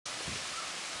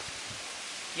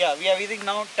Yeah, we are using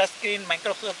now touchscreen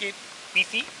microscopic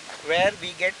PC where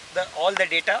we get all the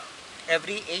data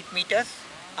every 8 meters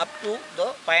up to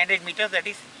the 500 meters, that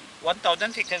is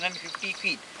 1650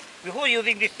 feet. Before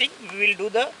using this thing, we will do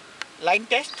the line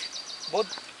test. Both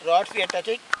rods we are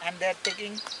touching and they are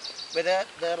checking whether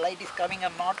the light is coming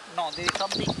or not. No, there is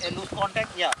something, a loose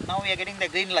contact. Yeah, now we are getting the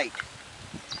green light.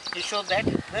 It shows that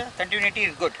the continuity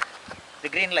is good, the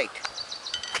green light.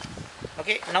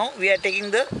 Okay, now we are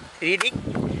taking the reading.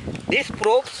 These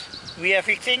probes we are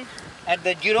fixing at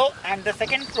the 0 and the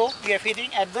second probe we are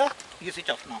fitting at the usage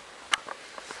of now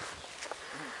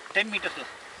 10 meters.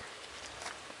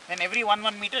 Then every 1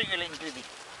 meter you will increase it.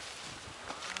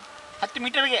 10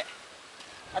 meter ಗೆ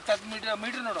 10 meter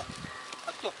metre ನೋಡು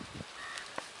 10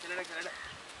 ಕೆಳಗಡೆ ಕೆಳಗಡೆ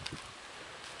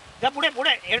जा पुढे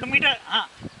पुढे 2 metre. हां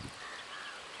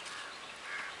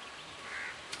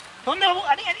सोड बाबू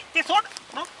आणि आणि ते सोड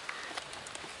no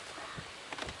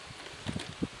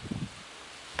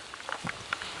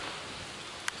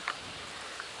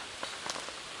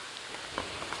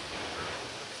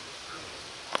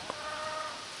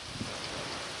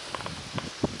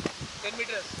 10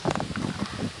 meters.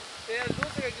 They are loose.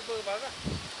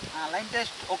 Line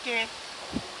test, okay.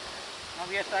 Now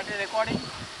we have started recording.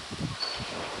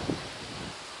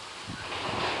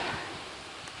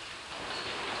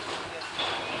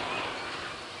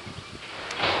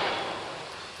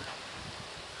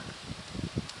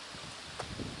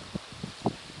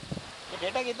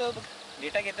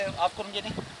 Data घेतो ऑफ करून घेते.